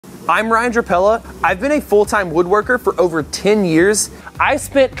I'm Ryan Drapella. I've been a full-time woodworker for over 10 years. I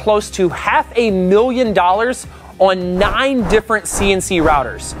spent close to $500,000 on 9 different CNC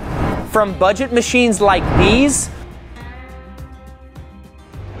routers. From budget machines like these,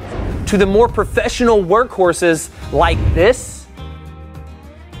 to the more professional workhorses like this,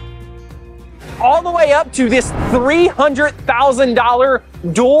 all the way up to this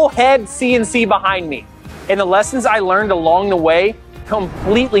 $300,000 dual head CNC behind me. And the lessons I learned along the way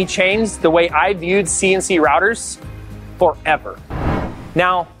completely changed the way I viewed CNC routers forever.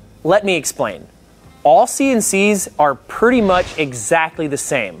 Now, let me explain. All CNCs are pretty much exactly the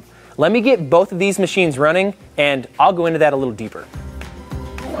same. Let me get both of these machines running and I'll go into that a little deeper.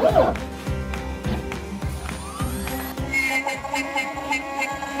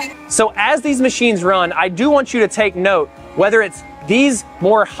 So as these machines run, I do want you to take note, whether it's these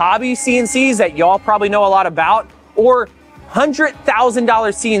more hobby CNCs that y'all probably know a lot about, or $100,000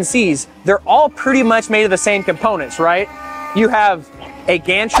 CNCs, they're all pretty much made of the same components, right? You have a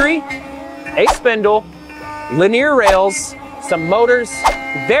gantry, a spindle, linear rails, some motors,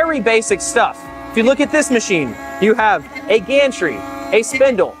 very basic stuff. If you look at this machine, you have a gantry, a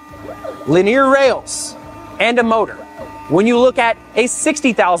spindle, linear rails, and a motor. When you look at a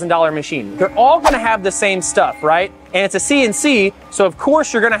 $60,000 machine, they're all gonna have the same stuff, right? And it's a CNC, so of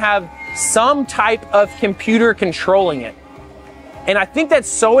course you're gonna have some type of computer controlling it. And I think that's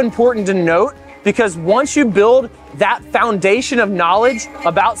so important to note, because once you build that foundation of knowledge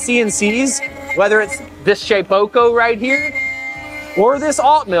about CNCs, whether it's this Shapeoko right here or this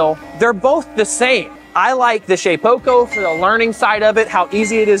alt mill, they're both the same. I like the Shapeoko for the learning side of it, how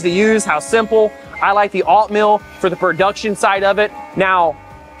easy it is to use, how simple. I like the alt mill for the production side of it. Now,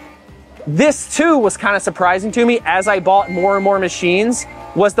 this too was kind of surprising to me as I bought more and more machines,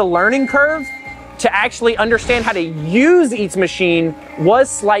 was the learning curve to actually understand how to use each machine was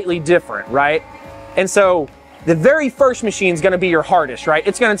slightly different, right? And so the very first machine is gonna be your hardest, right?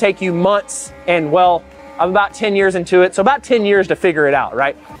 It's gonna take you months, and well, I'm about 10 years into it, so about 10 years to figure it out,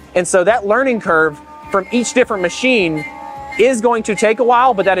 right? And so that learning curve from each different machine is going to take a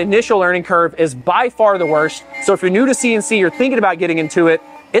while, but that initial learning curve is by far the worst. So if you're new to CNC, you're thinking about getting into it,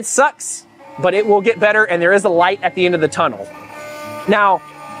 it sucks, but it will get better, and there is a light at the end of the tunnel. Now,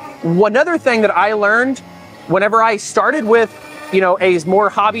 one other thing that I learned whenever I started with, a more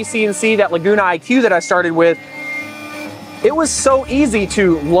hobby CNC, that Laguna IQ that I started with, it was so easy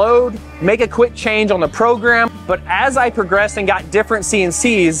to load, make a quick change on the program, but as I progressed and got different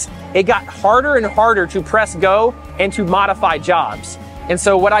CNCs, it got harder and harder to press go and to modify jobs. And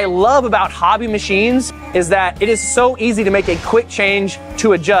so what I love about hobby machines is that it is so easy to make a quick change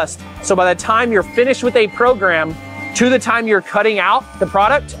to adjust. So by the time you're finished with a program to the time you're cutting out the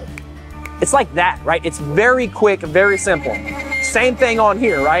product, it's like that, right? It's very quick, very simple. Same thing on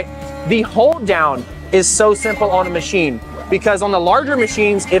here, right? The hold down is so simple on a machine, because on the larger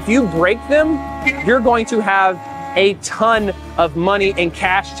machines, if you break them, you're going to have a ton of money and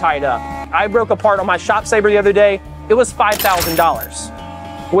cash tied up. I broke a part on my Shop Saber the other day. It was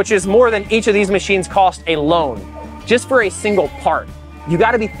 $5,000, which is more than each of these machines cost alone, just for a single part. You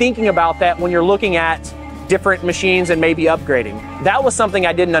gotta be thinking about that when you're looking at different machines and maybe upgrading. That was something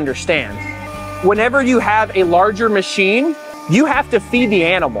I didn't understand. Whenever you have a larger machine, you have to feed the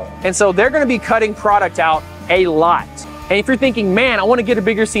animal. And so they're gonna be cutting product out a lot. And if you're thinking, man, I wanna get a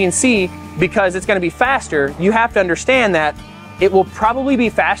bigger CNC because it's gonna be faster, you have to understand that it will probably be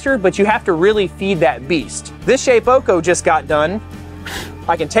faster, but you have to really feed that beast. This Shapeoko just got done.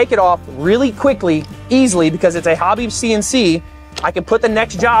 I can take it off really quickly, easily, because it's a hobby CNC. I can put the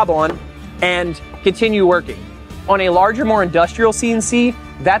next job on and continue working. On a larger, more industrial CNC,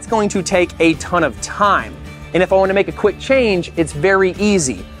 that's going to take a ton of time. And if I want to make a quick change, it's very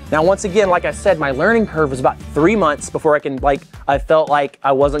easy. Now, once again, like I said, my learning curve was about 3 months before I felt like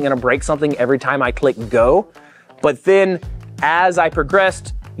I wasn't gonna break something every time I click go. But then as I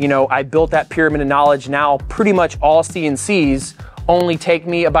progressed, I built that pyramid of knowledge. Now, pretty much all CNCs only take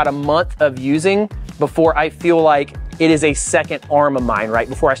me about a month of using before I feel like it is a second arm of mine, right?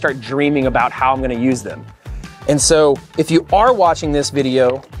 Before I start dreaming about how I'm gonna use them. And so if you are watching this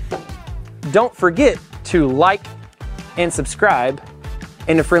video, don't forget to like and subscribe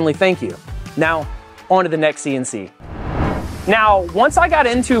and a friendly thank you. Now, on to the next CNC. Now, once I got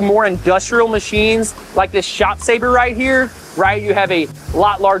into more industrial machines, like this Shop Saber right here, right? You have a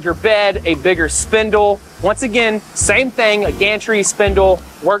lot larger bed, a bigger spindle. Once again, same thing, a gantry, spindle,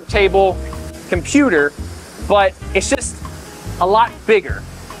 work table, computer, but it's just a lot bigger.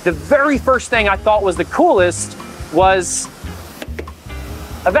 The very first thing I thought was the coolest was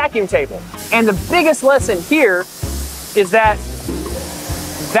a vacuum table. And the biggest lesson here is that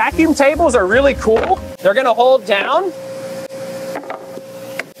Vacuum tables are really cool. They're gonna hold down.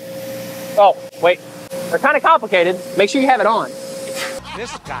 Oh, wait, they're kind of complicated. Make sure you have it on.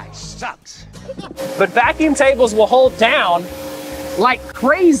 This guy sucks. But vacuum tables will hold down like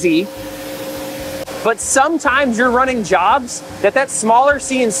crazy, but sometimes you're running jobs that smaller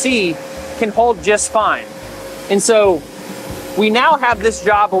CNC can hold just fine. And so we now have this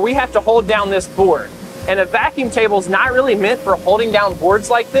job where we have to hold down this board. And a vacuum table is not really meant for holding down boards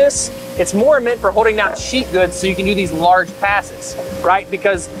like this. It's more meant for holding down sheet goods so you can do these large passes, right?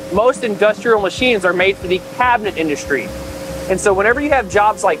 Because most industrial machines are made for the cabinet industry. And so whenever you have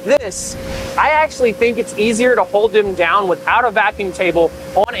jobs like this, I actually think it's easier to hold them down without a vacuum table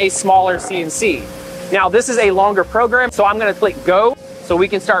on a smaller CNC. Now, this is a longer program, so I'm gonna click go so we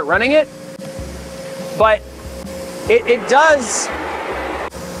can start running it. But it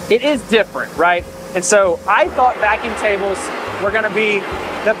is different, right? And so I thought vacuum tables were gonna be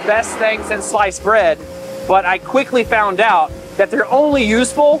the best thing since sliced bread, but I quickly found out that they're only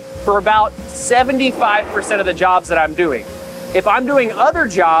useful for about 75% of the jobs that I'm doing. If I'm doing other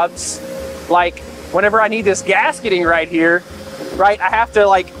jobs, like whenever I need this gasketing right here, right, I have to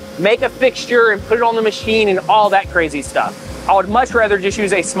like make a fixture and put it on the machine and all that crazy stuff. I would much rather just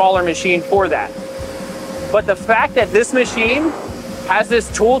use a smaller machine for that. But the fact that this machine has this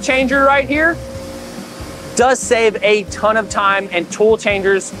tool changer right here does save a ton of time, and tool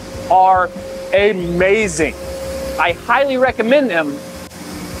changers are amazing. I highly recommend them,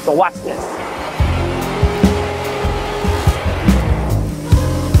 so watch this.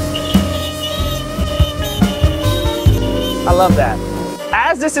 I love that.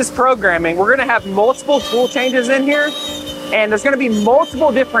 As this is programming, we're gonna have multiple tool changes in here, and there's gonna be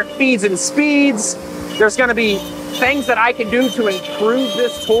multiple different feeds and speeds. There's gonna be things that I can do to improve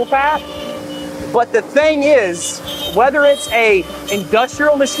this tool path. But the thing is, whether it's a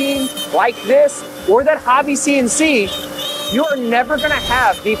industrial machine like this or that hobby CNC, you are never gonna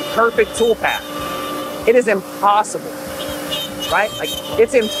have the perfect tool path. It is impossible, right? Like,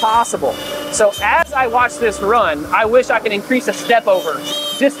 it's impossible. So as I watch this run, I wish I could increase a step over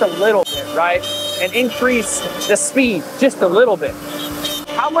just a little bit, right? And increase the speed just a little bit.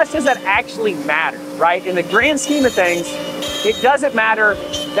 How much does that actually matter, right? In the grand scheme of things, it doesn't matter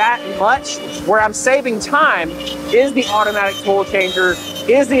that much. Where I'm saving time is the automatic tool changer,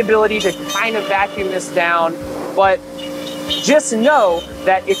 is the ability to kind of vacuum this down. But just know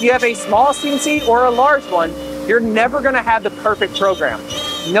that if you have a small CNC or a large one, you're never gonna have the perfect program.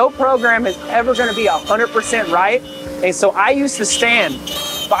 No program is ever gonna be 100% right. And so I used to stand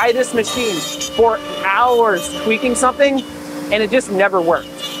by this machine for hours tweaking something, and it just never worked.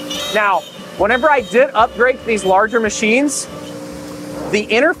 Now, whenever I did upgrade to these larger machines, the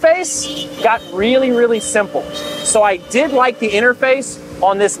interface got really, really simple. So I did like the interface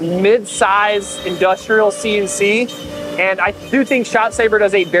on this mid-size industrial CNC, and I do think ShopSaver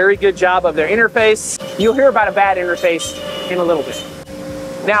does a very good job of their interface. You'll hear about a bad interface in a little bit.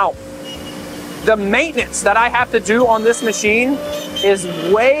 Now, the maintenance that I have to do on this machine is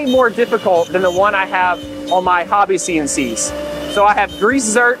way more difficult than the one I have on my hobby CNCs. So I have grease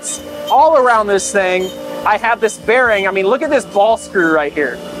zerks all around this thing. I have this bearing. I mean, look at this ball screw right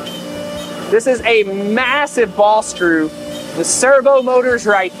here. This is a massive ball screw. The servo motor's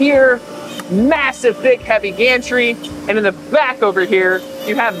right here. Massive, thick, heavy gantry. And in the back over here,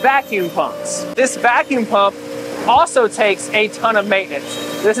 you have vacuum pumps. This vacuum pump also takes a ton of maintenance.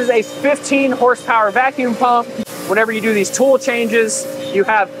 This is a 15 horsepower vacuum pump. Whenever you do these tool changes, you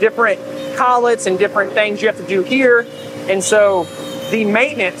have different collets and different things you have to do here. And so the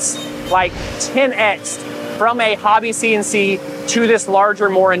maintenance, like 10x from a hobby CNC to this larger,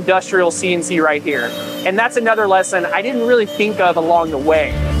 more industrial CNC right here. And that's another lesson I didn't really think of along the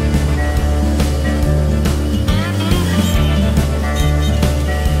way.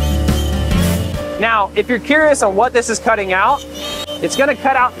 Now, if you're curious on what this is cutting out, it's gonna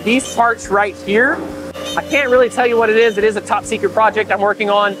cut out these parts right here. I can't really tell you what it is. It is a top secret project I'm working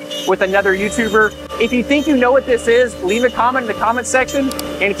on with another YouTuber. If you think you know what this is, leave a comment in the comment section.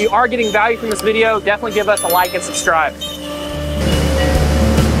 And if you are getting value from this video, definitely give us a like and subscribe.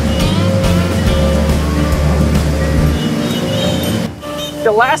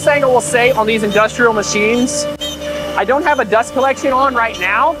 The last thing I will say on these industrial machines, I don't have a dust collection on right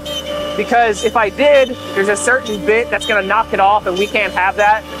now, because if I did, there's a certain bit that's gonna knock it off and we can't have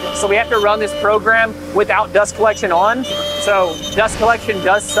that. So we have to run this program without dust collection on. So dust collection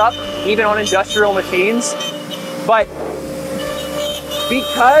does suck, even on industrial machines. But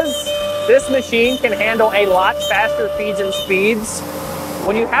because this machine can handle a lot faster feeds and speeds,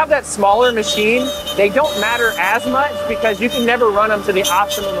 when you have that smaller machine, they don't matter as much because you can never run them to the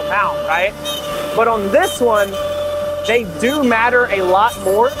optimum amount, right? But on this one, they do matter a lot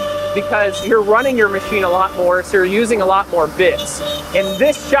more because you're running your machine a lot more, so you're using a lot more bits. In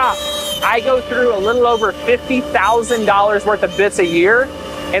this shop, I go through a little over $50,000 worth of bits a year.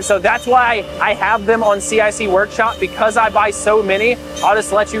 And so that's why I have them on CIC Workshop, because I buy so many. I'll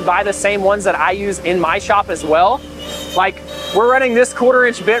just let you buy the same ones that I use in my shop as well. Like, we're running this 1/4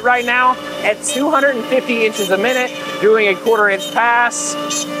 inch bit right now at 250 inches a minute, doing a 1/4 inch pass.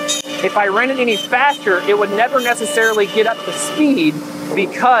 If I ran it any faster, it would never necessarily get up to speed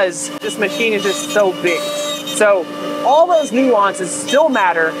because this machine is just so big. So all those nuances still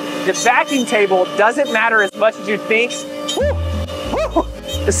matter. The vacuum table doesn't matter as much as you think. Woo! Woo!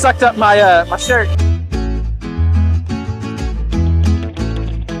 It sucked up my my shirt.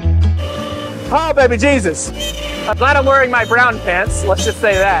 Oh, baby Jesus. I'm glad I'm wearing my brown pants, let's just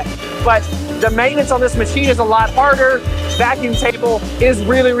say that. But the maintenance on this machine is a lot harder. Vacuum table is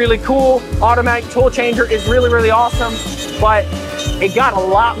really, really cool. Automatic tool changer is really, really awesome, but it got a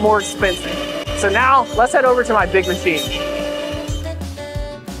lot more expensive. So now let's head over to my big machine.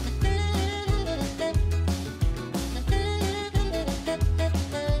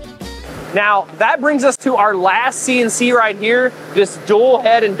 Now, that brings us to our last CNC right here, this dual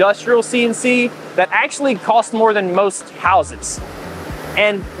head industrial CNC that actually costs more than most houses.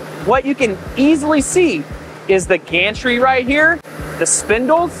 And what you can easily see is the gantry right here, the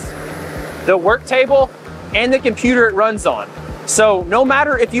spindles, the work table, and the computer it runs on. So no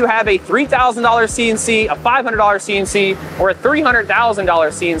matter if you have a $3,000 CNC, a $500 CNC, or a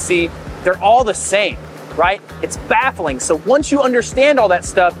 $300,000 CNC, they're all the same, right? It's baffling. So once you understand all that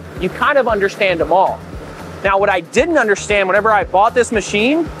stuff, you kind of understand them all. Now, what I didn't understand whenever I bought this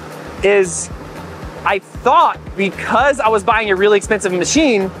machine is I thought because I was buying a really expensive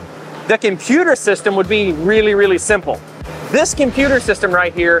machine, the computer system would be really, really simple. This computer system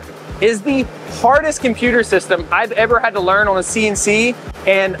right here is the hardest computer system I've ever had to learn on a CNC.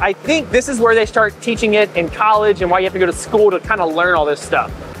 And I think this is where they start teaching it in college and why you have to go to school to kind of learn all this stuff.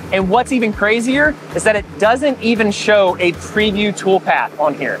 And what's even crazier is that it doesn't even show a preview toolpath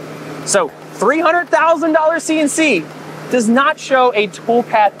on here. So $300,000 CNC does not show a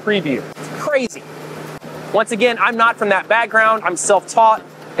toolpath preview. It's crazy. Once again, I'm not from that background, I'm self-taught.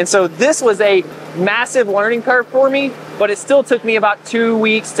 And so this was a massive learning curve for me, but it still took me about 2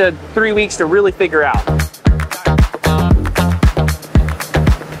 weeks to 3 weeks to really figure out.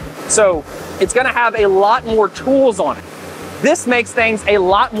 So it's gonna have a lot more tools on it. This makes things a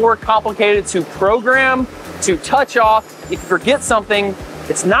lot more complicated to program, to touch off. If you forget something,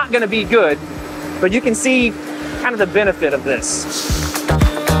 it's not gonna be good, but you can see kind of the benefit of this.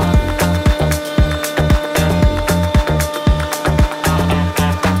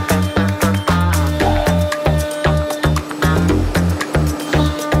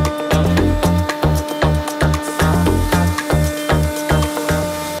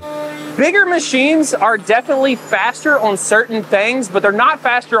 Bigger machines are definitely faster on certain things, but they're not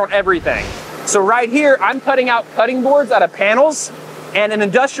faster on everything. So right here, I'm cutting out cutting boards out of panels, and an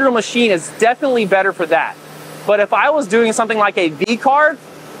industrial machine is definitely better for that. But if I was doing something like a V-card,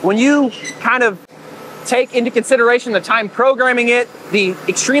 when you kind of take into consideration the time programming it, the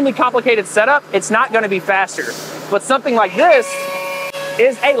extremely complicated setup, it's not gonna be faster. But something like this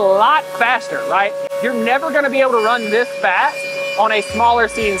is a lot faster, right? You're never gonna be able to run this fast on a smaller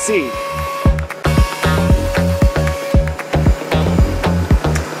CNC.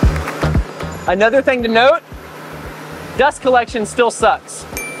 Another thing to note, dust collection still sucks.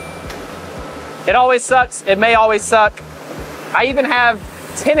 It always sucks, it may always suck. I even have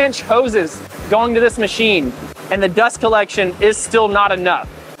 10-inch hoses going to this machine, and the dust collection is still not enough.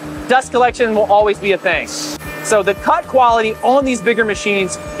 Dust collection will always be a thing. So the cut quality on these bigger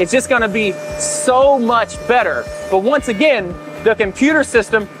machines is just gonna be so much better. But once again, the computer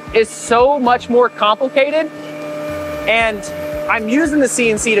system is so much more complicated, and I'm using the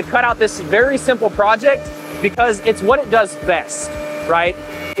CNC to cut out this very simple project because it's what it does best, right?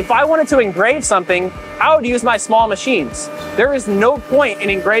 If I wanted to engrave something, I would use my small machines. There is no point in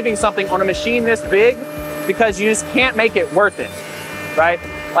engraving something on a machine this big because you just can't make it worth it, right?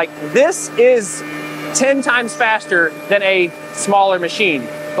 Like, this is 10 times faster than a smaller machine,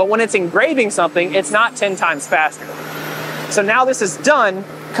 but when it's engraving something, it's not 10 times faster. So now this is done,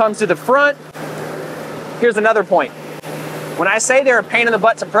 comes to the front. Here's another point. When I say they're a pain in the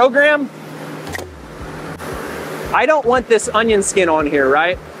butt to program, I don't want this onion skin on here,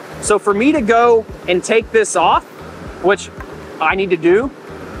 right? So for me to go and take this off, which I need to do,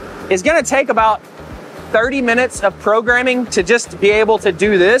 is gonna take about 30 minutes of programming to just be able to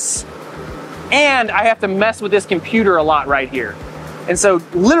do this. And I have to mess with this computer a lot right here. And so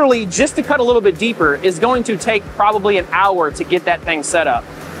literally just to cut a little bit deeper is going to take probably an hour to get that thing set up.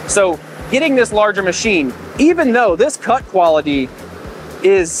 So getting this larger machine, even though this cut quality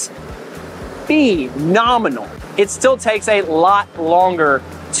is phenomenal, it still takes a lot longer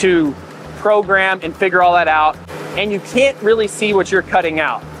to program and figure all that out. And you can't really see what you're cutting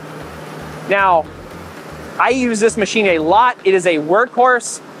out. Now, I use this machine a lot. It is a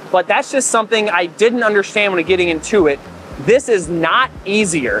workhorse, but that's just something I didn't understand when getting into it. This is not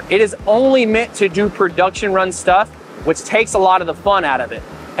easier. It is only meant to do production run stuff, which takes a lot of the fun out of it.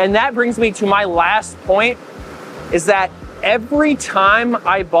 And that brings me to my last point, is that every time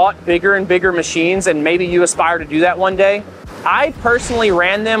I bought bigger and bigger machines, and maybe you aspire to do that one day, I personally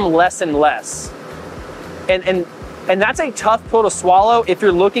ran them less and less. And that's a tough pill to swallow if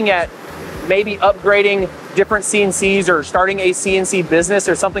you're looking at maybe upgrading different CNCs or starting a CNC business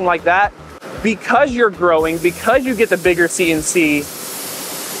or something like that. Because you're growing, because you get the bigger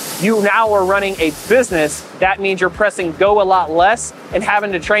CNC, you now are running a business. That means you're pressing go a lot less and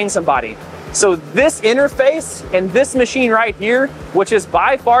having to train somebody. So this interface and this machine right here, which is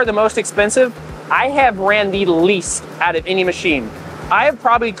by far the most expensive, I have ran the least out of any machine. I have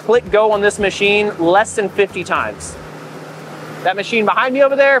probably clicked go on this machine less than 50 times. That machine behind me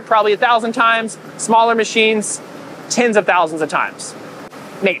over there, probably 1,000 times. Smaller machines, tens of thousands of times,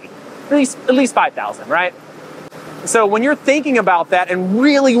 maybe. At least 5,000, right? So when you're thinking about that and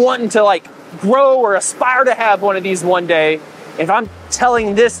really wanting to like grow or aspire to have one of these one day, if I'm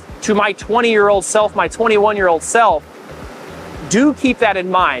telling this to my 20-year-old self, my 21-year-old self, do keep that in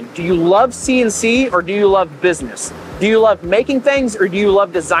mind. Do you love CNC or do you love business? Do you love making things or do you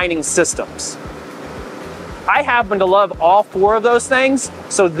love designing systems? I happen to love all four of those things,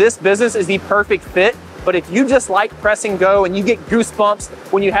 so this business is the perfect fit. But if you just like pressing go and you get goosebumps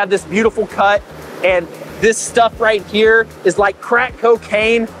when you have this beautiful cut and this stuff right here is like crack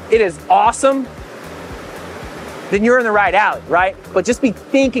cocaine, it is awesome, then you're in the right alley, right? But just be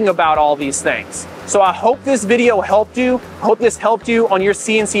thinking about all these things. So I hope this video helped you. I hope this helped you on your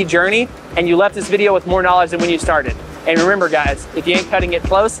CNC journey and you left this video with more knowledge than when you started. And remember guys, if you ain't cutting it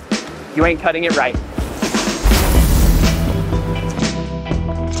close, you ain't cutting it right.